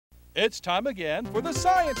It's time again for the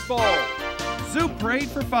Science Bowl. Zoo Parade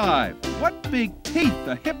for 5. What big teeth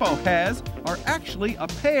the hippo has are actually a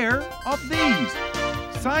pair of these.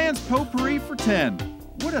 Science Potpourri for 10.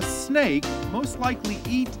 Would a snake most likely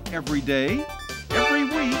eat every day? Every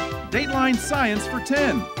week, Dateline Science for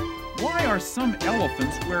 10. Why are some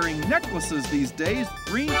elephants wearing necklaces these days?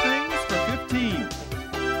 Green things for 15.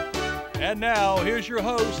 And now, here's your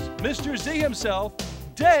host, Mr. Z himself,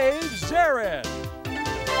 Dave Zarin.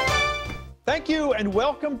 Thank you and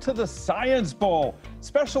welcome to the Science Bowl.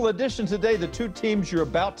 Special edition today. The two teams you're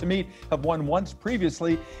about to meet have won once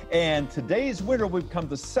previously, and today's winner will become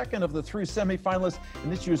the second of the three semifinalists in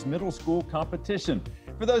this year's middle school competition.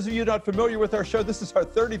 For those of you not familiar with our show, this is our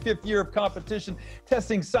 35th year of competition,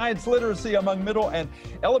 testing science literacy among middle and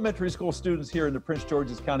elementary school students here in the Prince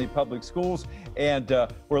George's County Public Schools. And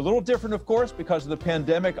we're a little different, of course, because of the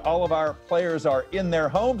pandemic. All of our players are in their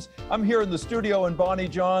homes. I'm here in the studio in Bonnie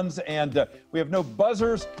John's, and we have no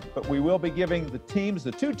buzzers, but we will be giving the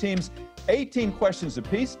two teams, 18 questions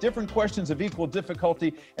apiece, different questions of equal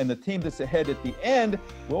difficulty, and the team that's ahead at the end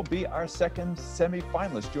will be our second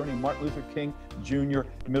semifinalist, joining Martin Luther King Jr.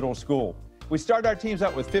 Middle School. We start our teams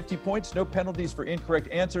out with 50 points, no penalties for incorrect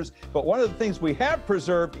answers, but one of the things we have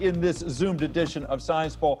preserved in this Zoomed edition of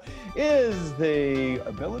Science Bowl is the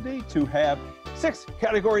ability to have 6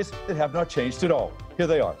 categories that have not changed at all. Here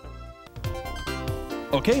they are.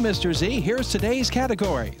 Okay, Mr. Z, here's today's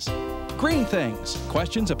categories. Green things,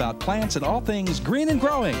 questions about plants and all things green and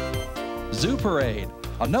growing. Zoo Parade,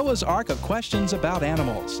 a Noah's Ark of questions about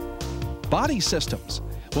animals. Body systems,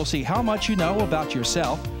 we'll see how much you know about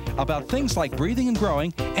yourself, about things like breathing and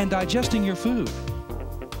growing and digesting your food.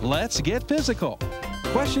 Let's get physical.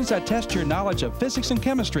 Questions that test your knowledge of physics and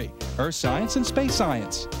chemistry, earth science and space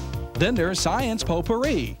science. Then there's Science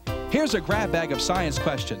Potpourri. Here's a grab bag of science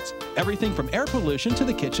questions, everything from air pollution to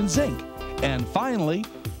the kitchen sink. And finally,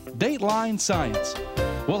 Dateline Science.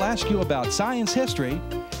 We'll ask you about science history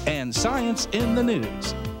and science in the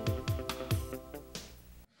news.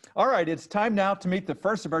 All right, it's time now to meet the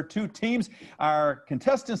first of our two teams. Our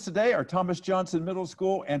contestants today are Thomas Johnson Middle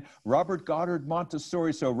School and Robert Goddard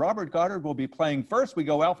Montessori. So Robert Goddard will be playing first. We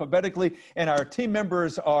go alphabetically, and our team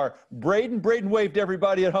members are Braden. Braden, wave to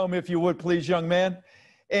everybody at home if you would, please, young man.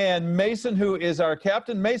 And Mason, who is our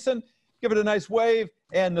captain. Mason, give it a nice wave.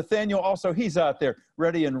 And Nathaniel also, he's out there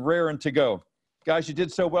ready and raring to go. Guys, you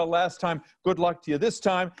did so well last time. Good luck to you this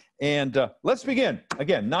time. And let's begin.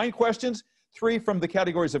 Again, 9 questions, 3 from the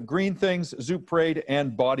categories of green things, zoo parade,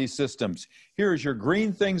 and body systems. Here is your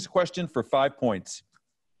green things question for 5 points.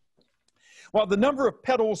 While the number of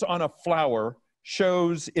petals on a flower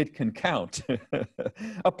shows it can count,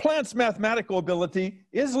 a plant's mathematical ability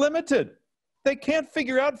is limited. They can't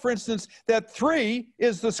figure out, for instance, that 3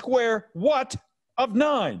 is the square what of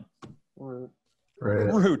 9? Root.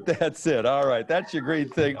 Root, that's it. All right, that's your green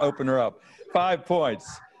thing opener up. 5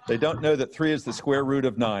 points. They don't know that 3 is the square root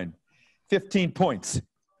of 9. 15 points.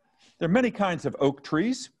 There are many kinds of oak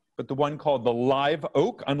trees, but the one called the live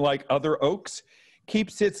oak, unlike other oaks,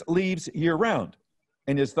 keeps its leaves year-round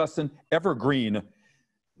and is thus an evergreen.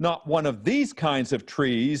 Not one of these kinds of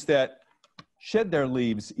trees that shed their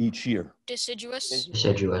leaves each year. Deciduous.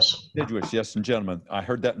 Deciduous, yes, and gentlemen. I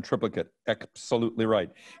heard that in triplicate. Absolutely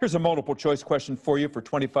right. Here's a multiple choice question for you for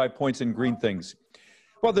 25 points in green things.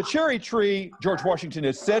 Well, the cherry tree George Washington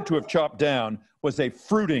is said to have chopped down was a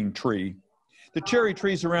fruiting tree. The cherry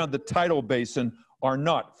trees around the tidal basin are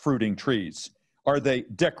not fruiting trees. Are they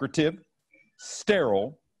decorative,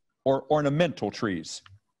 sterile, or ornamental trees?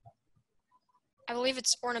 I believe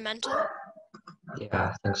it's ornamental. Yeah,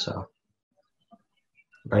 I think so.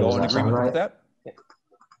 All in agreement with that?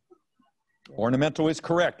 Ornamental is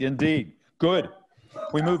correct, indeed. Good.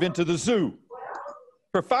 We move into the zoo.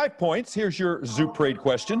 For 5 points, here's your zoo parade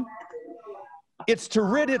question. It's to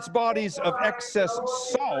rid its bodies of excess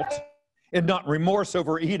salt and not remorse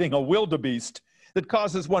over eating a wildebeest that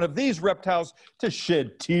causes one of these reptiles to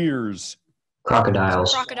shed tears.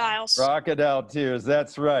 Crocodiles. Crocodiles. Crocodile tears,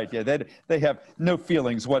 that's right. Yeah, they have no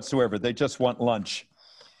feelings whatsoever. They just want lunch.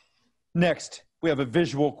 Next, we have a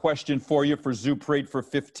visual question for you for Zoo Parade for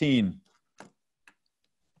 15.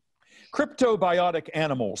 Cryptobiotic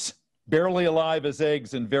animals, barely alive as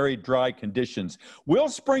eggs in very dry conditions, will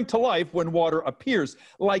spring to life when water appears,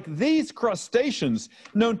 like these crustaceans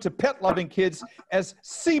known to pet-loving kids as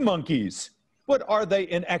sea monkeys. What are they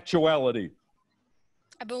in actuality?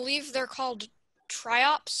 I believe they're called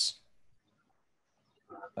triops.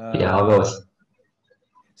 Yeah, I'll go with.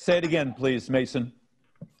 Say it again, please, Mason.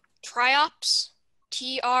 Triops.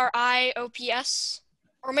 Triops.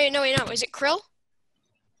 Or wait, no, is it krill?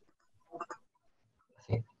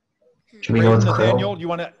 Should we go with Nathaniel, krill? you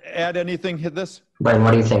want to add anything to this? Brian,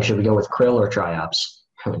 what do you think? Should we go with krill or triops?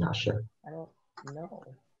 I'm not sure. I don't know.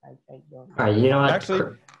 I don't know. All right, you know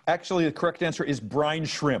what? Actually, the correct answer is brine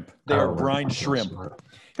shrimp. They are brine shrimp.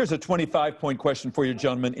 Here's a 25-point question for you,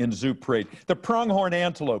 gentlemen, in Zoo Parade. The pronghorn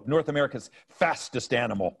antelope, North America's fastest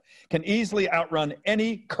animal, can easily outrun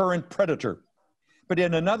any current predator. But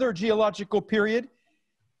in another geological period,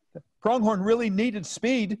 the pronghorn really needed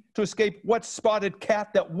speed to escape what spotted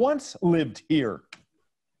cat that once lived here?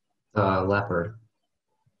 Leopard.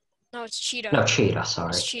 No, it's cheetah. No, cheetah, sorry.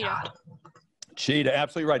 It's cheetah. God. Cheetah,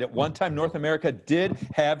 absolutely right. At one time, North America did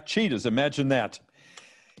have cheetahs. Imagine that.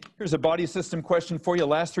 Here's a body system question for you.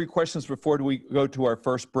 Last three questions before we go to our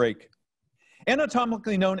first break.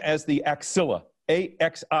 Anatomically known as the axilla,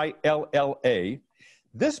 A-X-I-L-L-A,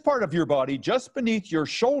 this part of your body just beneath your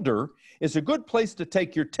shoulder is a good place to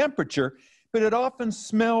take your temperature, but it often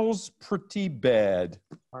smells pretty bad.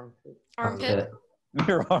 Armpit.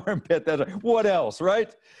 Your armpit. That's right. What else,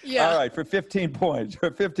 right? Yeah. All right, for 15 points. For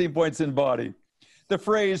 15 points in body. The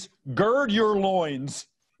phrase, gird your loins,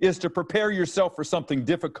 is to prepare yourself for something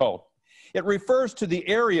difficult. It refers to the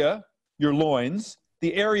area, your loins,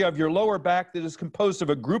 the area of your lower back that is composed of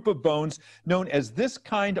a group of bones known as this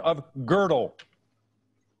kind of girdle.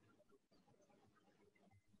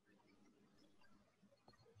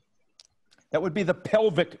 That would be the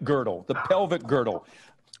pelvic girdle,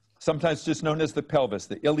 sometimes just known as the pelvis,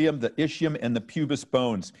 the ilium, the ischium, and the pubis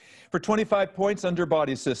bones. For 25 points under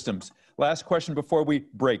body systems. Last question before we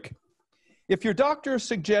break. If your doctor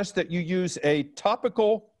suggests that you use a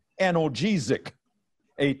topical analgesic,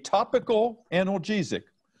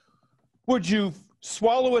 would you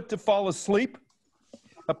swallow it to fall asleep,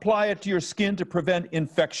 apply it to your skin to prevent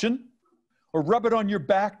infection, or rub it on your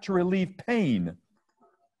back to relieve pain?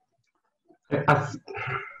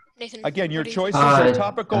 Nathan, Again, your what do you choice think? is a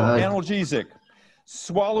topical analgesic.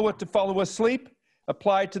 Swallow it to fall asleep,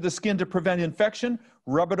 apply it to the skin to prevent infection,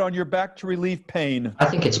 rub it on your back to relieve pain. I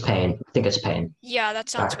think it's pain. Yeah, that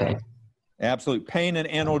sounds Back pain. right. Absolute. Pain and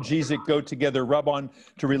analgesic go together, rub on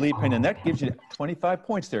to relieve pain. And that gives you 25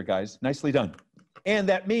 points there, guys. Nicely done. And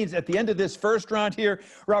that means at the end of this first round here,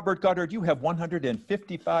 Robert Goddard, you have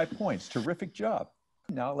 155 points. Terrific job.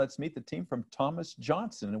 Now let's meet the team from Thomas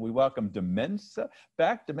Johnson. And we welcome Demensa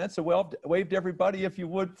back. Demensa, wave to everybody if you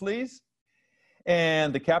would, please.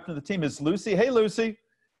 And the captain of the team is Lucy. Hey, Lucy.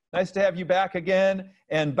 Nice to have you back again.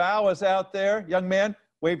 And Bao is out there. Young man,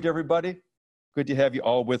 wave to everybody. Good to have you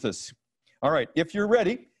all with us. All right, if you're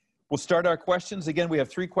ready, we'll start our questions. Again, we have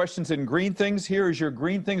 3 questions in green things. Here is your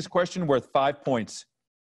green things question worth 5 points.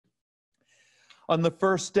 On the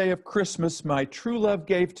first day of Christmas, my true love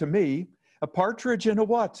gave to me a partridge in a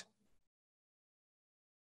what?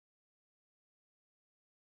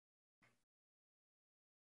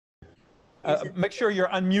 Make sure you're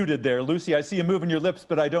unmuted there. Lucy, I see you moving your lips,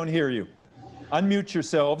 but I don't hear you. Unmute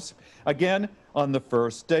yourselves. Again, on the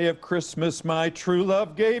first day of Christmas, my true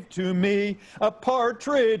love gave to me a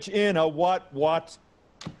partridge in a what?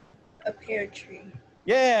 A pear tree.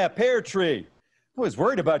 Yeah, pear tree. I was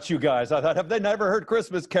worried about you guys. I thought, have they never heard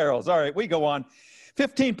Christmas carols? All right, we go on.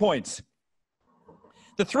 15 points.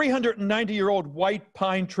 The 390-year-old white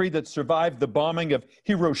pine tree that survived the bombing of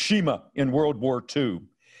Hiroshima in World War II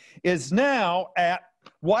is now at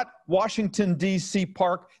what Washington, D.C.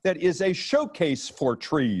 park that is a showcase for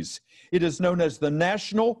trees? It is known as the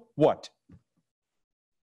National what?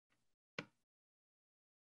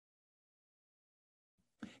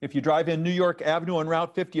 If you drive in New York Avenue on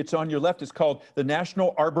Route 50, it's on your left. It's called the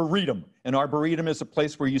National Arboretum. An arboretum is a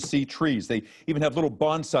place where you see trees. They even have little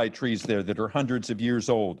bonsai trees there that are hundreds of years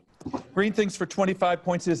old. Green things for 25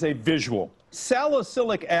 points is a visual.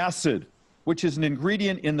 Salicylic acid, which is an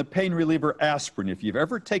ingredient in the pain reliever aspirin. If you've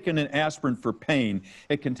ever taken an aspirin for pain,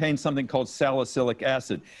 it contains something called salicylic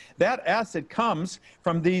acid. That acid comes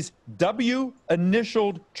from these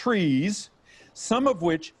W-initialed trees, some of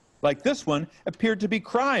which, like this one, appeared to be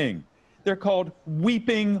crying. They're called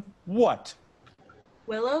weeping what?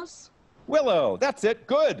 Willows? Willow, that's it,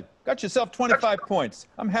 good. Got yourself 25 points.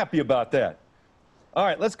 I'm happy about that. All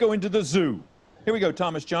right, let's go into the zoo. Here we go,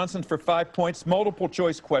 Thomas Johnson, for 5 points, multiple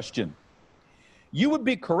choice question. You would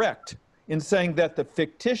be correct in saying that the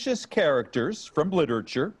fictitious characters from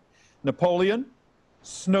literature, Napoleon,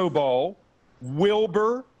 Snowball,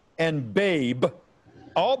 Wilbur, and Babe,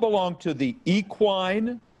 all belong to the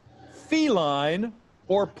equine, feline,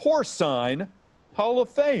 or porcine Hall of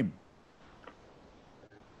Fame.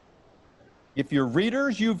 If you're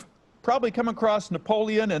readers, you've probably come across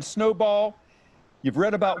Napoleon and Snowball. You've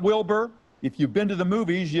read about Wilbur. If you've been to the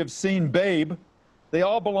movies, you've seen Babe. They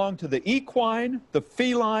all belong to the Equine, the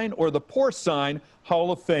Feline, or the Porcine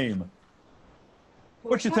Hall of Fame.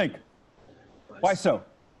 What you think? Why so?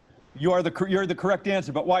 You're the correct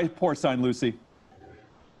answer, but why porcine, Lucy?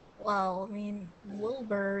 Well, I mean,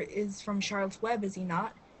 Wilbur is from Charlotte's Web, is he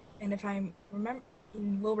not? And if I remember,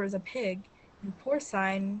 Wilbur is a pig, and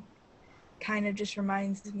porcine kind of just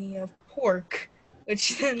reminds me of pork,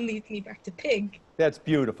 which then leads me back to pig. That's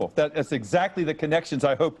beautiful. That's exactly the connections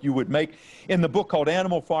I hoped you would make. In the book called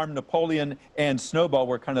Animal Farm, Napoleon and Snowball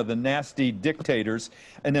were kind of the nasty dictators.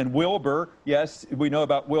 And then Wilbur, yes, we know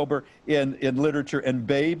about Wilbur in literature, and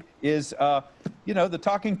Babe is, you know, the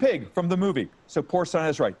talking pig from the movie. So porcine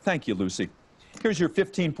is right. Thank you, Lucy. Here's your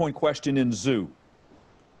 15-point question in zoo.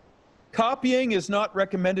 Copying is not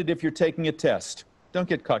recommended if you're taking a test. Don't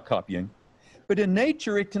get caught copying. But in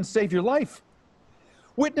nature, it can save your life.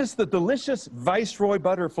 Witness the delicious viceroy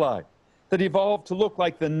butterfly that evolved to look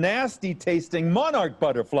like the nasty-tasting monarch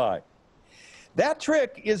butterfly. That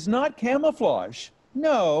trick is not camouflage.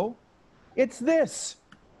 No, it's this.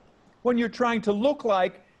 When you're trying to look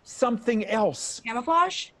like something else.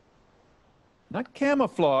 Camouflage? Not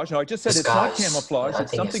camouflage. No, I just said Disguise. It's not camouflage.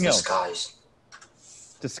 It's something else. Disguise.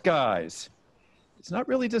 Disguise. It's not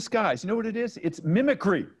really disguise. You know what it is? It's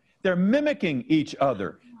mimicry. They're mimicking each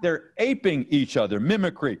other. They're aping each other.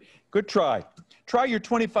 Mimicry. Good try. Try your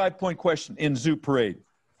 25-point question in Zoo Parade.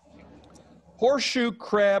 Horseshoe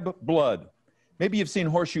crab blood. Maybe you've seen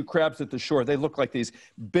horseshoe crabs at the shore. They look like these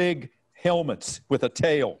big helmets with a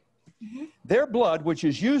tail. Their blood, which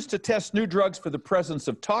is used to test new drugs for the presence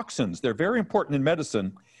of toxins, they're very important in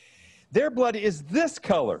medicine. Their blood is this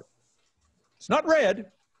color. It's not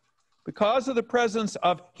red. Because of the presence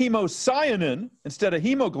of hemocyanin instead of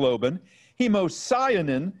hemoglobin,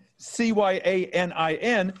 hemocyanin,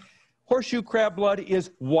 C-Y-A-N-I-N, horseshoe crab blood is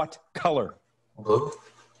what color? Blue.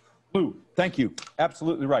 Blue. Thank you.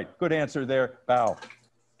 Absolutely right. Good answer there, Bow.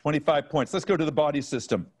 25 points. Let's go to the body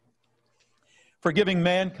system. For giving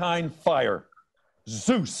mankind fire,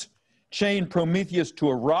 Zeus chained Prometheus to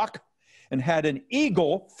a rock and had an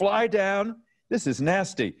eagle fly down, this is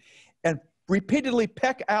nasty, and repeatedly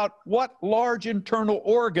peck out what large internal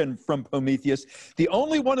organ from Prometheus, the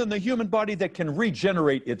only one in the human body that can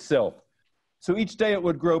regenerate itself. So each day it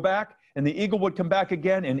would grow back, and the eagle would come back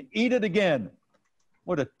again and eat it again.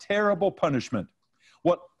 What a terrible punishment.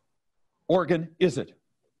 What organ is it?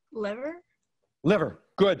 Liver? Liver.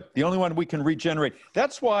 Good. The only one we can regenerate.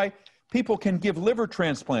 That's why people can give liver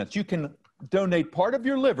transplants. You can donate part of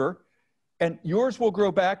your liver, and yours will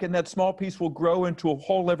grow back, and that small piece will grow into a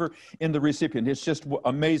whole liver in the recipient. It's just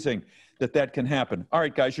amazing that that can happen. All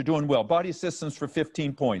right, guys, you're doing well. Body systems for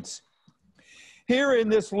 15 points. Here in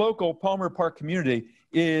this local Palmer Park community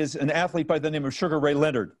is an athlete by the name of Sugar Ray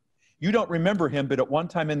Leonard. You don't remember him, but at one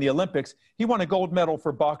time in the Olympics, he won a gold medal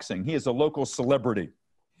for boxing. He is a local celebrity.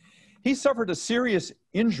 He suffered a serious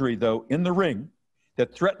injury, though, in the ring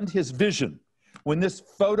that threatened his vision when this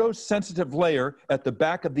photosensitive layer at the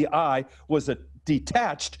back of the eye was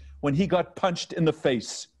detached when he got punched in the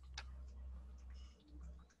face.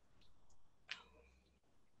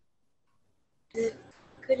 Could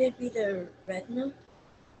it be the retina?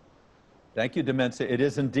 Thank you, Dementia. It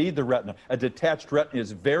is indeed the retina. A detached retina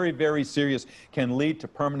is very, very serious, can lead to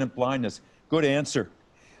permanent blindness. Good answer.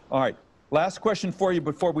 All right, last question for you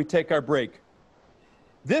before we take our break.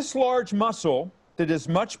 This large muscle that is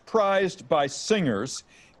much prized by singers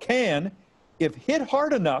can, if hit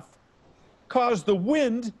hard enough, cause the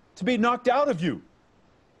wind to be knocked out of you.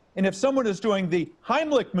 And if someone is doing the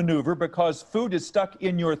Heimlich maneuver because food is stuck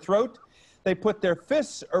in your throat, they put their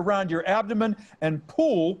fists around your abdomen and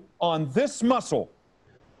pull on this muscle.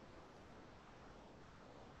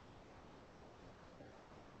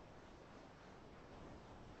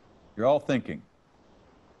 You're all thinking.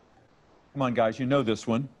 Come on, guys, you know this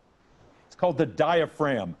one. It's called the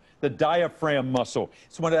diaphragm muscle.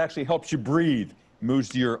 It's one that actually helps you breathe,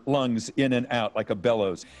 moves your lungs in and out like a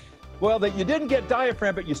bellows. Well, that you didn't get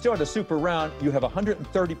diaphragm, but you still had a super round. You have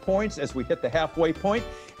 130 points as we hit the halfway point.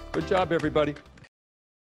 Good job, everybody.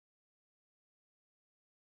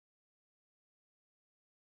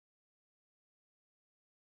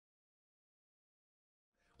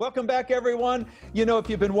 Welcome back, everyone. You know, if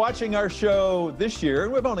you've been watching our show this year,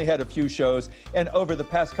 and we've only had a few shows, and over the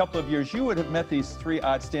past couple of years, you would have met these three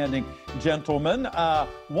outstanding gentlemen.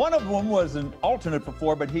 One of them was an alternate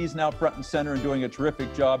before, but he's now front and center and doing a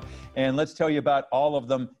terrific job. And let's tell you about all of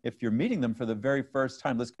them if you're meeting them for the very first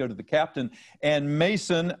time. Let's go to the captain. And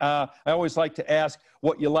Mason, I always like to ask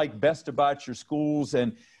what you like best about your schools.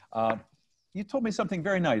 And you told me something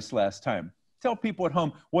very nice last time. Tell people at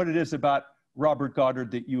home what it is about Robert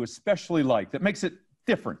Goddard that you especially like, that makes it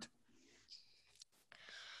different?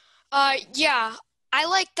 Yeah, I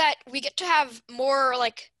like that we get to have more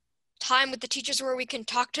like time with the teachers where we can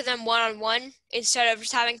talk to them one-on-one instead of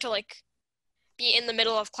just having to like be in the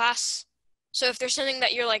middle of class. So if there's something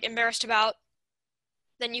that you're like embarrassed about,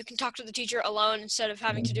 then you can talk to the teacher alone instead of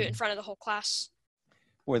having to do it in front of the whole class.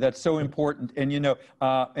 Boy, that's so important. And,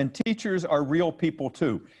 and teachers are real people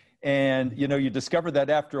too. And, you discover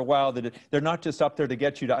that after a while that they're not just up there to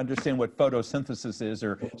get you to understand what photosynthesis is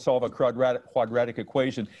or solve a quadratic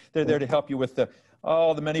equation. They're there to help you with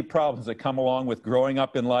all the many problems that come along with growing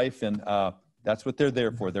up in life. And that's what they're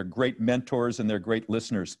there for. They're great mentors and they're great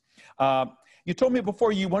listeners. You told me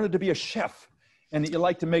before you wanted to be a chef and that you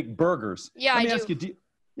like to make burgers. Yeah, Let me I ask you, do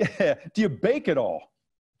you bake at all?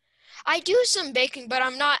 I do some baking, but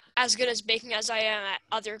I'm not as good as baking as I am at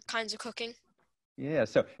other kinds of cooking. Yeah,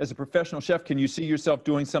 so as a professional chef, can you see yourself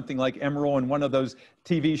doing something like Emerald in one of those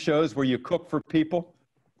TV shows where you cook for people?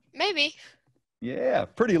 Maybe. Yeah,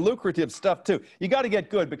 pretty lucrative stuff too. You got to get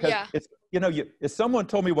good because it's, as someone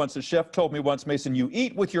told me once, a chef told me once, Mason, you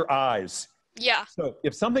eat with your eyes. Yeah. So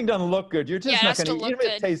if something doesn't look good, you're just not going to eat it.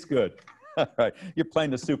 It tastes good. All right, you're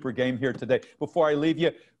playing the super game here today. Before I leave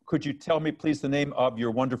you, could you tell me, please, the name of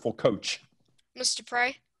your wonderful coach? Mr.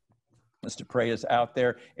 Prey. Mr. Prey is out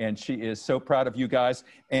there, and she is so proud of you guys.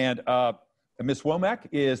 And Miss Womack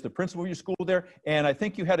is the principal of your school there, and I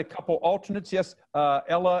think you had a couple alternates, yes,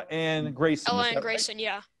 Ella and Grayson. Ella and Grayson, right?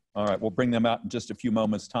 Yeah. All right, we'll bring them out in just a few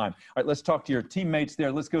moments' time. All right, let's talk to your teammates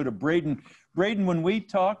there. Let's go to Braden. Braden, when we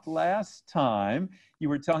talked last time, you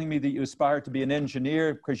were telling me that you aspire to be an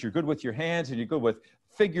engineer because you're good with your hands and you're good with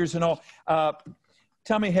figures and all.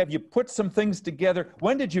 Tell me, have you put some things together?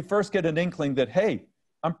 When did you first get an inkling that, hey,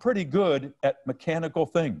 I'm pretty good at mechanical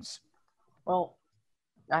things? Well,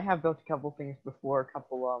 I have built a couple things before, a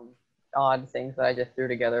couple odd things that I just threw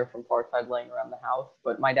together from parts I'd laying around the house.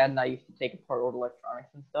 But my dad and I used to take apart old electronics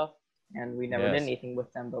and stuff, and we never did anything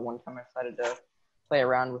with them. But one time I decided to play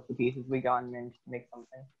around with the pieces we got and managed to make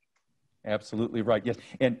something. Absolutely right. Yes,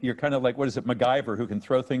 and you're kind of like, what is it, MacGyver, who can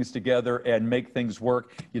throw things together and make things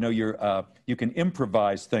work. You can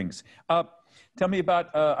improvise things. Tell me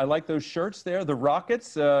about, I like those shirts there, the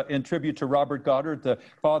rockets, in tribute to Robert Goddard, the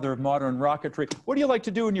father of modern rocketry. What do you like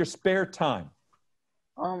to do in your spare time?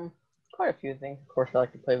 Quite a few things. Of course, I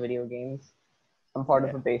like to play video games. I'm part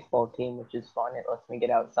of a baseball team, which is fun. It lets me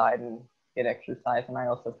get outside and get exercise, and I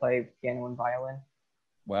also play piano and violin.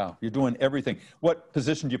 Wow, you're doing everything. What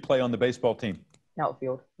position do you play on the baseball team?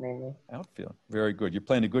 Outfield, mainly. Outfield, very good. You're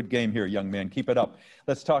playing a good game here, young man. Keep it up.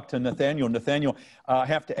 Let's talk to Nathaniel. Nathaniel, I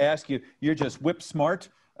have to ask you, you're just whip smart.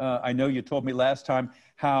 I know you told me last time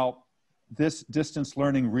how this distance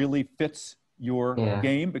learning really fits your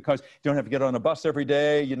game because you don't have to get on a bus every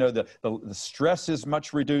day. The stress is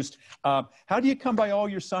much reduced. How do you come by all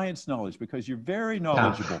your science knowledge? Because you're very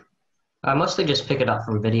knowledgeable. I mostly just pick it up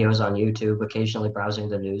from videos on YouTube, occasionally browsing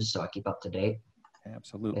the news so I keep up to date.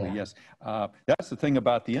 Absolutely, yes. That's the thing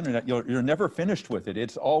about the internet. You're never finished with it.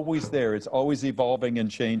 It's always there. It's always evolving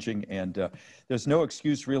and changing, and there's no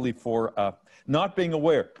excuse really for not being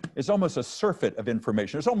aware. It's almost a surfeit of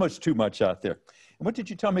information. There's almost too much out there. And what did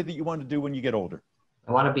you tell me that you want to do when you get older?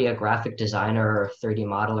 I want to be a graphic designer or 3D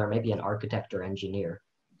modeler, maybe an architect or engineer.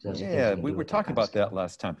 Yeah, we were talking about that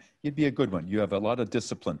last time. You'd be a good one. You have a lot of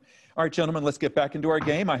discipline. All right, gentlemen, let's get back into our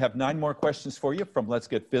game. I have 9 more questions for you from Let's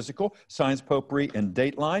Get Physical, Science, Potpourri, and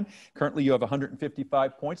Dateline. Currently, you have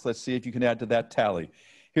 155 points. Let's see if you can add to that tally.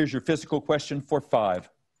 Here's your physical question for 5.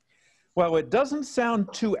 Well, it doesn't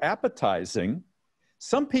sound too appetizing.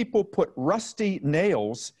 Some people put rusty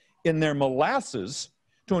nails in their molasses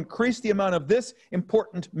to increase the amount of this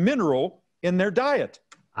important mineral in their diet.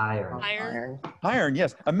 Iron,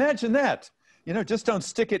 yes. Imagine that. Just don't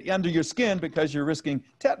stick it under your skin because you're risking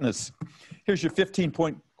tetanus. Here's your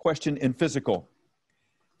 15-point question in physical.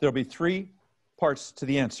 There'll be 3 parts to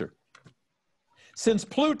the answer. Since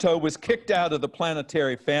Pluto was kicked out of the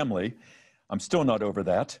planetary family, I'm still not over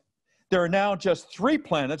that, there are now just 3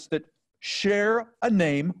 planets that share a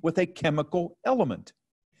name with a chemical element.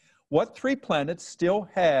 What 3 planets still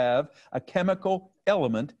have a chemical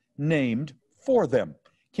element named for them?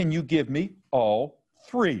 Can you give me all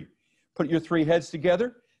 3? Put your 3 heads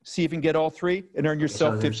together, see if you can get all 3, and earn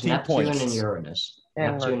yourself 15 points. Neptune and Uranus.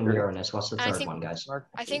 Neptune and Uranus. What's the third one, guys?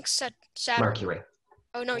 I think Saturn. Mercury.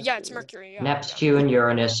 Oh, no, yeah, it's Mercury. Yeah. Neptune,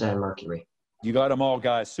 Uranus, and Mercury. You got them all,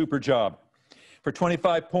 guys. Super job. For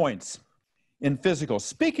 25 points in physical.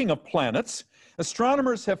 Speaking of planets,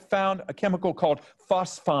 astronomers have found a chemical called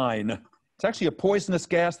phosphine. It's actually a poisonous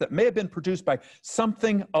gas that may have been produced by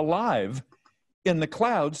something alive. in the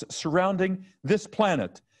clouds surrounding this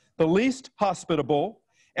planet, the least hospitable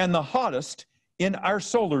and the hottest in our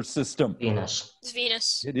solar system? Venus. It's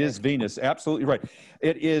Venus. It is Venus, absolutely right.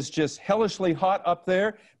 It is just hellishly hot up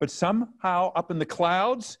there, but somehow up in the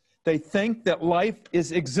clouds, they think that life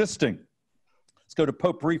is existing. Let's go to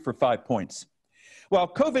potpourri for 5 points. While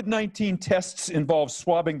COVID-19 tests involve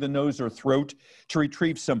swabbing the nose or throat to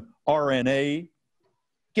retrieve some RNA,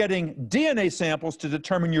 getting DNA samples to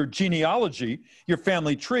determine your genealogy, your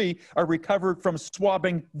family tree, are recovered from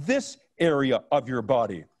swabbing this area of your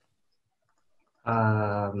body.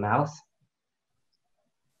 Mouth.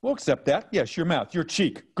 We'll accept that. Yes, your mouth, your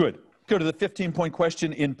cheek. Good. Go to the 15-point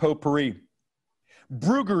question in potpourri.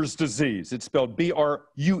 Brugger's disease, it's spelled B-R-U-E-G-E-R''S.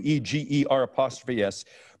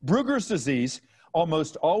 Brugger's disease,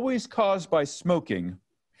 almost always caused by smoking,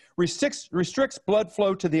 restricts blood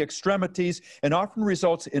flow to the extremities and often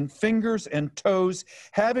results in fingers and toes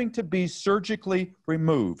having to be surgically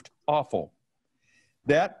removed. Awful.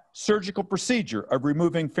 That surgical procedure of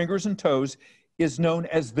removing fingers and toes is known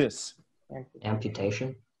as this.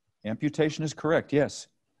 Amputation. Amputation is correct, yes.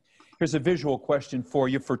 Here's a visual question for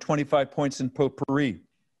you for 25 points in potpourri.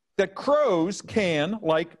 That crows can,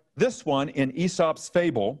 like this one in Aesop's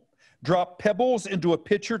fable, drop pebbles into a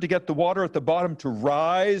pitcher to get the water at the bottom to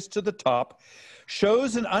rise to the top,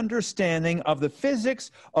 shows an understanding of the physics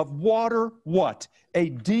of water what? A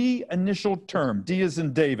D initial term, D as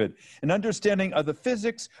in David. An understanding of the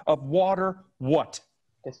physics of water what?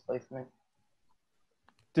 Displacement.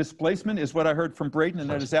 Displacement is what I heard from Braden, and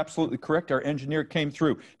that is absolutely correct. Our engineer came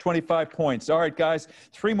through. 25 points. All right, guys,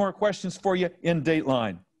 3 more questions for you in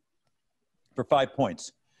Dateline for 5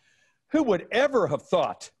 points. Who would ever have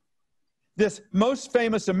thought this most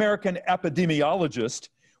famous American epidemiologist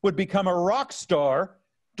would become a rock star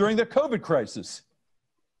during the COVID crisis?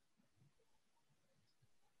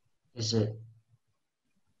 Is it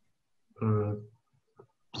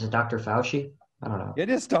Dr. Fauci? I don't know. It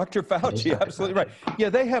is Dr. Fauci, absolutely right. Yeah,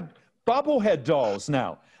 they have bobblehead dolls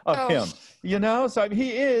now of him. You know, so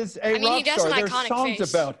he is a rock star. There's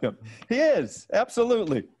songs about him. He is,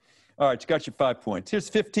 absolutely. All right, you got your 5 points. Here's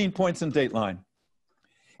 15 points in Dateline.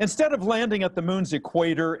 Instead of landing at the moon's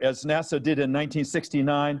equator, as NASA did in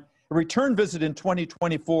 1969, a return visit in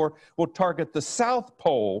 2024 will target the south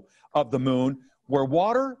pole of the moon, where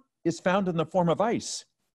water is found in the form of ice.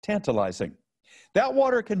 Tantalizing. That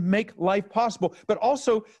water can make life possible, but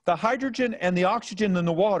also the hydrogen and the oxygen in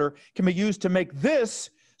the water can be used to make this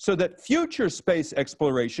so that future space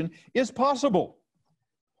exploration is possible.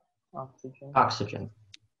 Oxygen. Oxygen.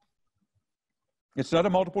 It's not a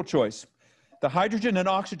multiple choice. The hydrogen and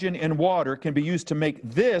oxygen in water can be used to make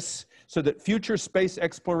this so that future space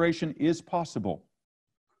exploration is possible.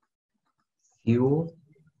 Fuel.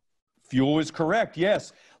 Fuel is correct,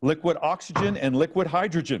 yes. Liquid oxygen and liquid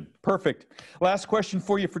hydrogen. Perfect. Last question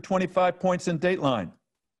for you for 25 points in Dateline.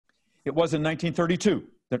 It was in 1932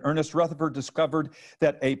 that Ernest Rutherford discovered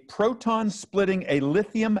that a proton splitting a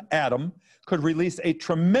lithium atom could release a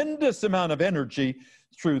tremendous amount of energy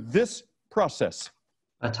through this process.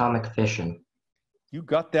 Atomic fission. You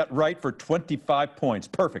got that right for 25 points.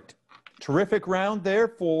 Perfect. Terrific round there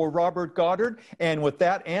for Robert Goddard. And with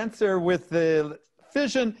that answer with the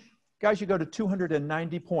fission, guys, you go to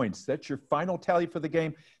 290 points. That's your final tally for the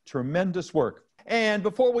game. Tremendous work. And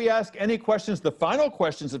before we ask any questions, the final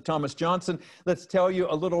questions of Thomas Johnson, let's tell you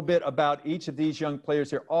a little bit about each of these young players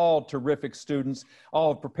here. All terrific students,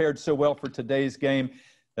 all have prepared so well for today's game.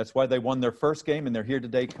 That's why they won their first game, and they're here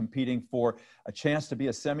today competing for a chance to be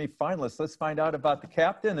a semifinalist. Let's find out about the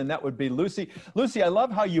captain, and that would be Lucy. Lucy, I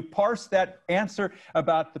love how you parsed that answer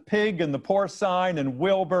about the pig and the porcine and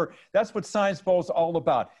Wilbur. That's what Science Bowl is all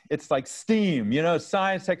about. It's like STEAM, you know,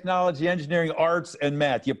 science, technology, engineering, arts, and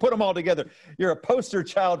math. You put them all together. You're a poster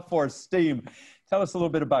child for STEAM. Tell us a little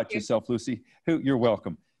bit about yourself, Lucy. You're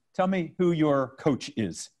welcome. Tell me who your coach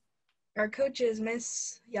is. Our coach is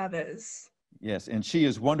Miss Yavez. Yes, and she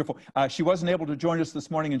is wonderful. She wasn't able to join us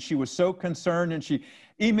this morning, and she was so concerned, and she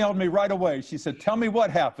emailed me right away. She said, tell me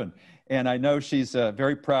what happened. And I know she's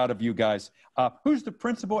very proud of you guys. Who's the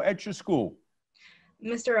principal at your school?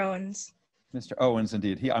 Mr. Owens. Mr. Owens,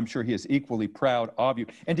 indeed. I'm sure he is equally proud of you.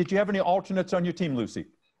 And did you have any alternates on your team, Lucy?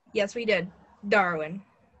 Yes, we did. Darwin.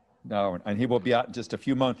 Darwin, and he will be out in just a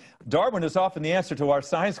few months. Darwin is often the answer to our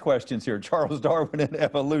science questions here, Charles Darwin and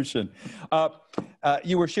evolution.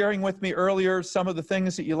 You were sharing with me earlier some of the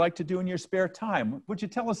things that you like to do in your spare time. Would you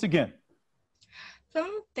tell us again? Some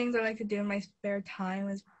of the things I like to do in my spare time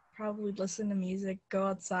is probably listen to music, go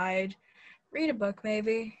outside, read a book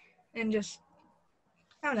maybe, and just,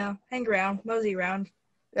 I don't know, hang around, mosey around.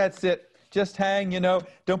 That's it. just hang,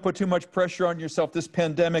 don't put too much pressure on yourself. This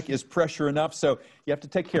pandemic is pressure enough, so you have to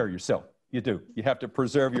take care of yourself. You do. You have to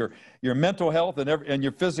preserve your mental health and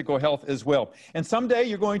your physical health as well. And someday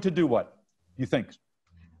you're going to do what, you think?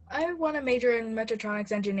 I want to major in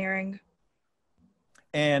mechatronics engineering.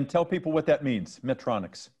 And tell people what that means,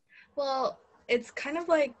 metronics. Well, it's kind of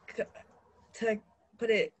like, to put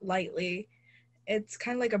it lightly, it's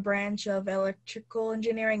kind of like a branch of electrical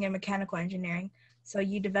engineering and mechanical engineering. So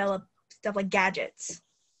you develop stuff like gadgets.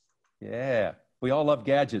 Yeah, we all love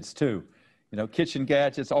gadgets too. Kitchen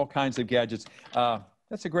gadgets, all kinds of gadgets.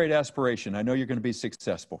 That's a great aspiration. I know you're going to be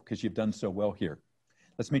successful because you've done so well here.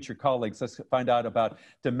 Let's meet your colleagues. Let's find out about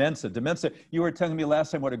Demensa. Demensa, you were telling me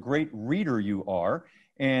last time what a great reader you are.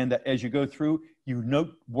 And as you go through, you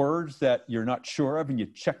note words that you're not sure of and you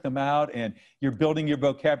check them out and you're building your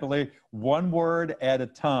vocabulary one word at a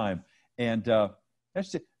time. And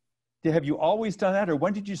have you always done that, or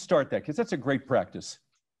when did you start that? Because that's a great practice.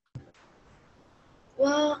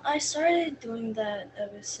 Well, I started doing that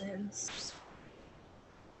ever since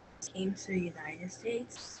I came to the United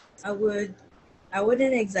States. I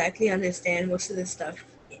wouldn't exactly understand most of the stuff,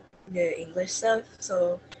 the English stuff,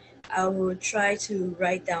 so I would try to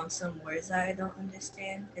write down some words that I don't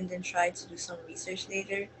understand and then try to do some research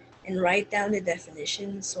later and write down the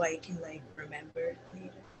definitions so I can remember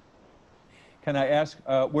later. Can I ask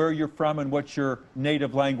where you're from and what your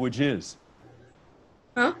native language is?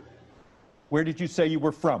 Huh? Where did you say you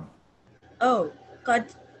were from? Oh,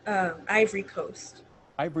 Ivory Coast.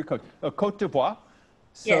 Ivory Coast. Côte d'Ivoire?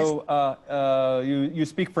 So yes. You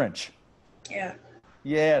speak French? Yeah.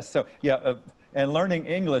 Yeah, so and learning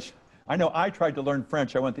English, I know I tried to learn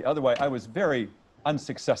French. I went the other way. I was very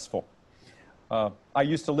unsuccessful. I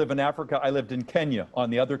used to live in Africa. I lived in Kenya on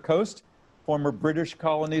the other coast, former British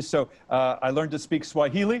colonies. So I learned to speak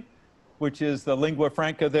Swahili, which is the lingua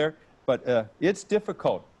franca there. But it's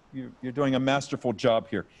difficult. You're doing a masterful job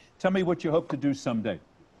here. Tell me what you hope to do someday.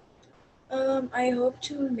 I hope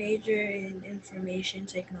to major in information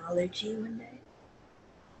technology one day.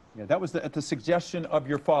 Yeah, that was at the suggestion of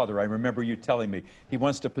your father. I remember you telling me. He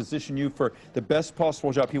wants to position you for the best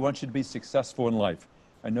possible job. He wants you to be successful in life.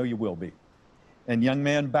 I know you will be. And young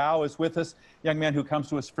man Bao is with us, young man who comes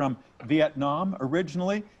to us from Vietnam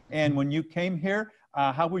originally. And when you came here,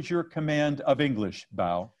 how was your command of English,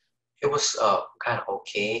 Bao? It was kind of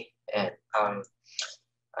okay, and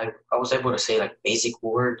I was able to say basic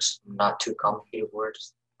words, not too complicated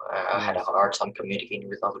words. I had a hard time communicating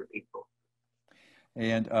with other people.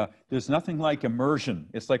 And there's nothing like immersion.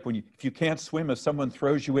 It's like if you can't swim, if someone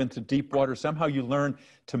throws you into deep water, somehow you learn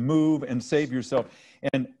to move and save yourself.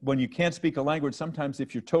 And when you can't speak a language, sometimes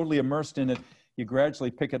if you're totally immersed in it, you gradually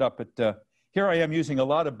pick it up. But here I am using a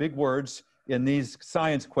lot of big words in these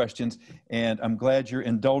science questions, and I'm glad you're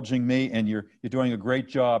indulging me, and you're doing a great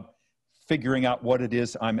job figuring out what it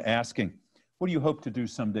is I'm asking. What do you hope to do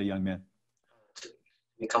someday, young man? To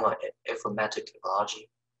become an informatic technology.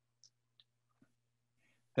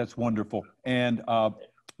 That's wonderful. And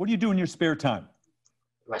what do you do in your spare time?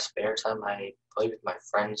 In my spare time, I play with my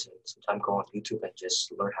friends and sometimes go on YouTube and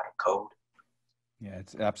just learn how to code. Yeah,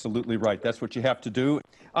 it's absolutely right. That's what you have to do.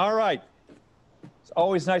 All right. It's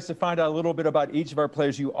always nice to find out a little bit about each of our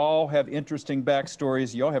players. You all have interesting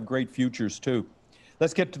backstories. You all have great futures, too.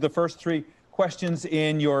 Let's get to the first three questions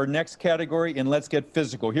in your next category, and let's get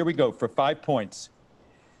physical. Here we go for 5 points.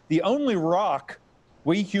 The only rock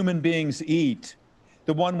we human beings eat,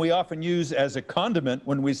 the one we often use as a condiment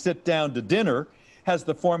when we sit down to dinner, has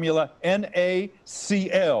the formula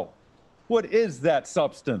NaCl. What is that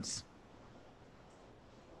substance?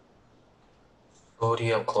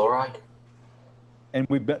 Sodium chloride. And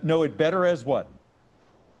we know it better as what?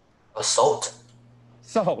 A salt.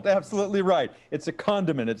 Salt, absolutely right. It's a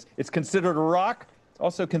condiment. It's considered a rock. It's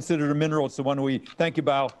also considered a mineral. It's the one we, thank you,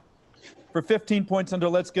 Bao. For 15 points under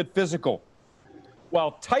Let's Get Physical.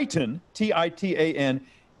 While Titan, Titan,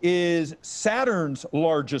 is Saturn's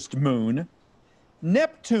largest moon,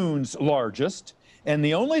 Neptune's largest, and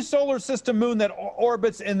the only solar system moon that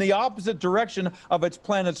orbits in the opposite direction of its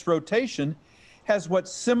planet's rotation, has what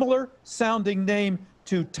similar sounding name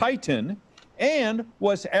to Titan and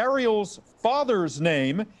was Ariel's father's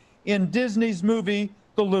name in Disney's movie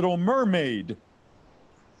The Little Mermaid.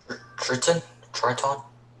 Triton?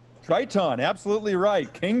 Triton, absolutely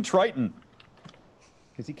right. King Triton.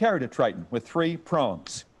 Because he carried a Triton with 3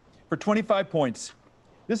 prongs. For 25 points,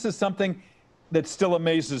 this is something that still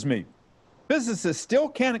amazes me. Physicists still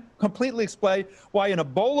can't completely explain why in a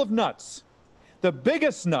bowl of nuts, the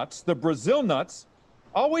biggest nuts, the Brazil nuts,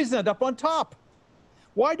 always end up on top.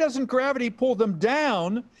 Why doesn't gravity pull them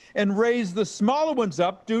down and raise the smaller ones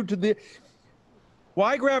up due to the...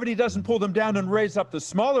 Why gravity doesn't pull them down and raise up the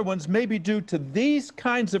smaller ones may be due to these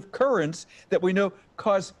kinds of currents that we know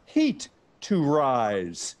cause heat to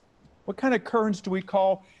rise. What kind of currents do we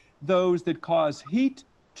call those that cause heat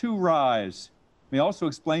to rise? May also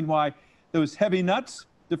explain why those heavy nuts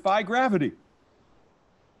defy gravity.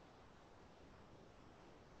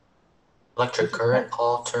 Electric current,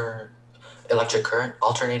 alternating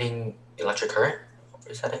electric current?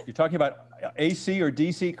 Is that it? You're talking about AC or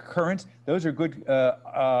DC currents? Those are good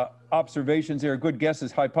observations. They are good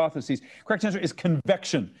guesses, hypotheses. Correct answer is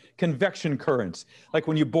convection. Convection currents. Like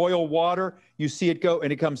when you boil water, you see it go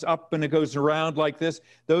and it comes up and it goes around like this.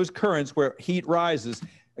 Those currents where heat rises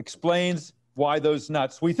explains why those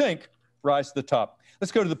nuts, we think, rise to the top.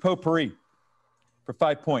 Let's go to the potpourri for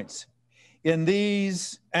 5 points. In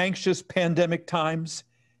these anxious pandemic times,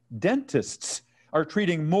 dentists are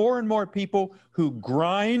treating more and more people who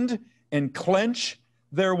grind and clench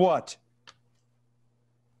their what?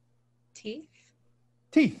 Teeth?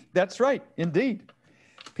 Teeth, that's right, indeed.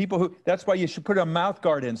 People who, that's why you should put a mouth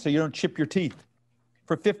guard in so you don't chip your teeth.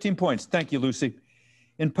 For 15 points, thank you, Lucy.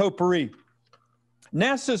 In potpourri,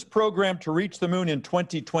 NASA's program to reach the moon in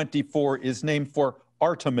 2024 is named for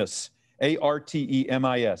Artemis,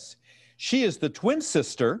 A-R-T-E-M-I-S. She is the twin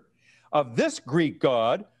sister of this Greek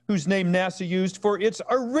god whose name NASA used for its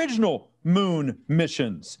original moon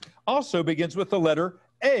missions. Also begins with the letter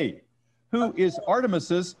A. Who is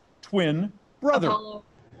Artemis's twin brother? Apollo.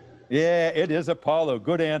 Yeah, it is Apollo.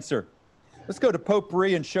 Good answer. Let's go to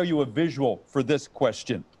potpourri and show you a visual for this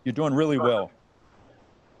question. You're doing really well.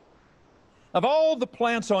 Of all the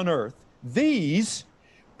plants on Earth, these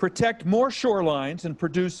protect more shorelines and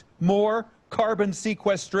produce more carbon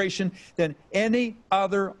sequestration than any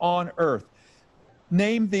other on Earth.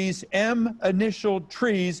 Name these M-initialed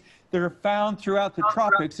trees that are found throughout the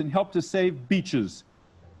tropics and help to save beaches.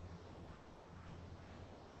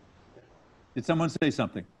 Did someone say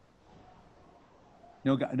something?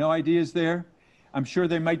 No ideas there? I'm sure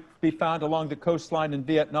they might be found along the coastline in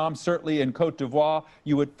Vietnam. Certainly in Cote d'Ivoire,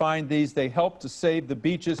 you would find these. They help to save the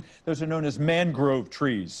beaches. Those are known as mangrove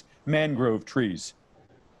trees. Mangrove trees.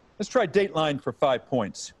 Let's try Dateline for 5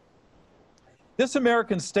 points. This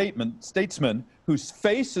American statesman whose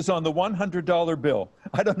face is on the $100 bill.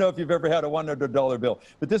 I don't know if you've ever had a $100 bill,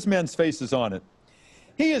 but this man's face is on it.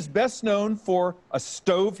 He is best known for a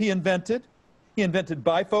stove he invented. He invented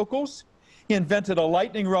bifocals. He invented a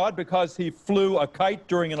lightning rod because he flew a kite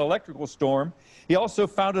during an electrical storm. He also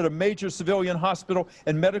founded a major civilian hospital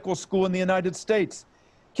and medical school in the United States.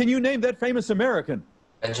 Can you name that famous American?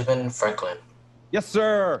 Benjamin Franklin. Yes,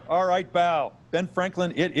 sir. All right, Val. Ben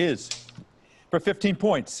Franklin, it is. For 15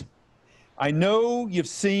 points. I know you've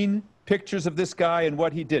seen pictures of this guy and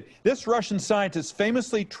what he did. This Russian scientist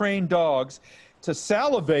famously trained dogs to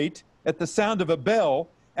salivate at the sound of a bell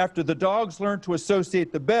after the dogs learned to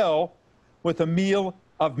associate the bell with a meal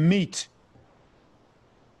of meat.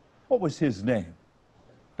 What was his name?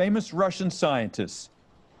 Famous Russian scientist.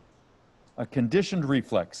 A conditioned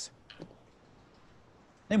reflex.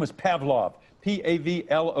 Name was Pavlov,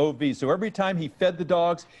 P-A-V-L-O-V. So every time he fed the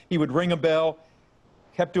dogs, he would ring a bell,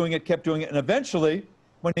 kept doing it, and eventually,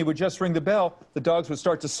 when he would just ring the bell, the dogs would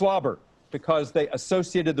start to slobber because they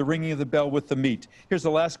associated the ringing of the bell with the meat. Here's the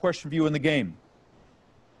last question for you in the game.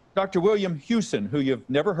 Dr. William Hewson, who you've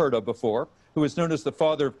never heard of before, who is known as the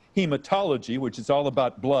father of hematology, which is all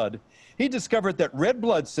about blood, he discovered that red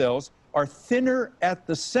blood cells are thinner at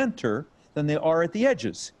the center than they are at the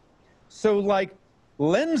edges. So like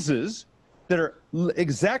lenses that are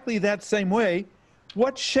exactly that same way,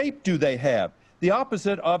 what shape do they have? The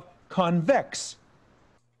opposite of convex.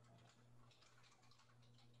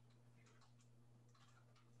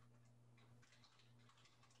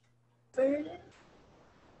 Inverted?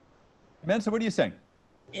 Mensa, what are you saying?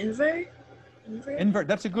 Invert? Invert? Invert,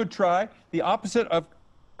 that's a good try. The opposite of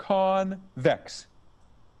convex.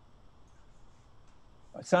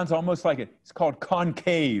 It sounds almost like it. It's called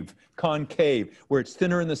concave, where it's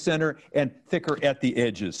thinner in the center and thicker at the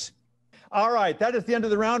edges. All right, that is the end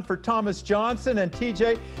of the round for Thomas Johnson and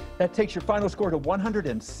TJ. That takes your final score to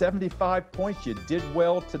 175 points. You did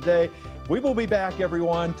well today. We will be back,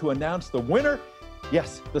 everyone, to announce the winner.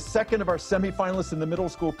 Yes, the second of our semifinalists in the middle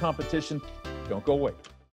school competition. Don't go away.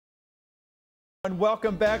 And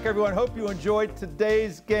welcome back, everyone. Hope you enjoyed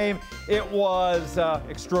today's game. It was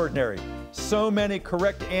extraordinary. So many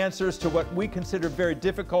correct answers to what we consider very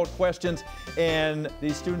difficult questions, and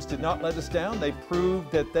these students did not let us down. They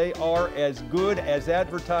proved that they are as good as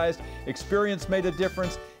advertised. Experience made a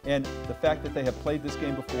difference, and the fact that they have played this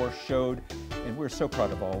game before showed And we're so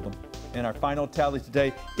proud of all of them. And our final tally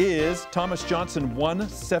today is Thomas Johnson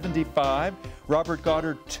 175, Robert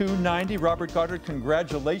Goddard 290. Robert Goddard,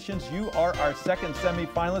 congratulations. You are our second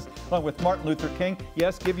semifinalist, along with Martin Luther King.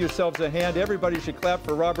 Yes, give yourselves a hand. Everybody should clap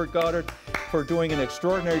for Robert Goddard for doing an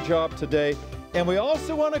extraordinary job today. And we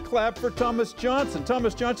also want to clap for Thomas Johnson.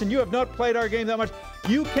 Thomas Johnson, you have not played our game that much.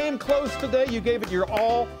 You came close today. You gave it your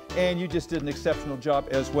all, and you just did an exceptional job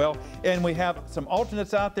as well. And we have some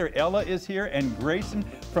alternates out there. Ella is here, and Grayson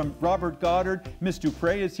from Robert Goddard. Miss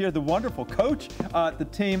Dupre is here, the wonderful coach, the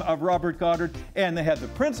team of Robert Goddard. And they have the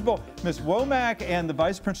principal, Miss Womack, and the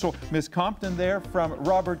vice principal, Miss Compton, there from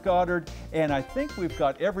Robert Goddard. And I think we've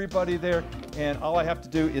got everybody there. And all I have to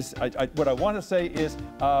do is, what I want to say is,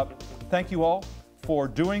 thank you all for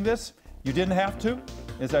doing this. You didn't have to.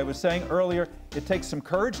 As I was saying earlier, it takes some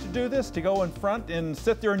courage to do this, to go in front and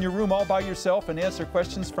sit there in your room all by yourself and answer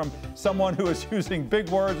questions from someone who is using big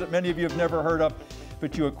words that many of you have never heard of.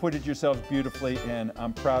 But you acquitted yourselves beautifully, and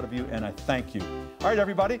I'm proud of you, and I thank you. All right,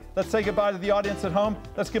 everybody, let's say goodbye to the audience at home.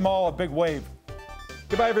 Let's give them all a big wave.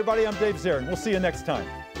 Goodbye, everybody. I'm Dave Zarin. We'll see you next time.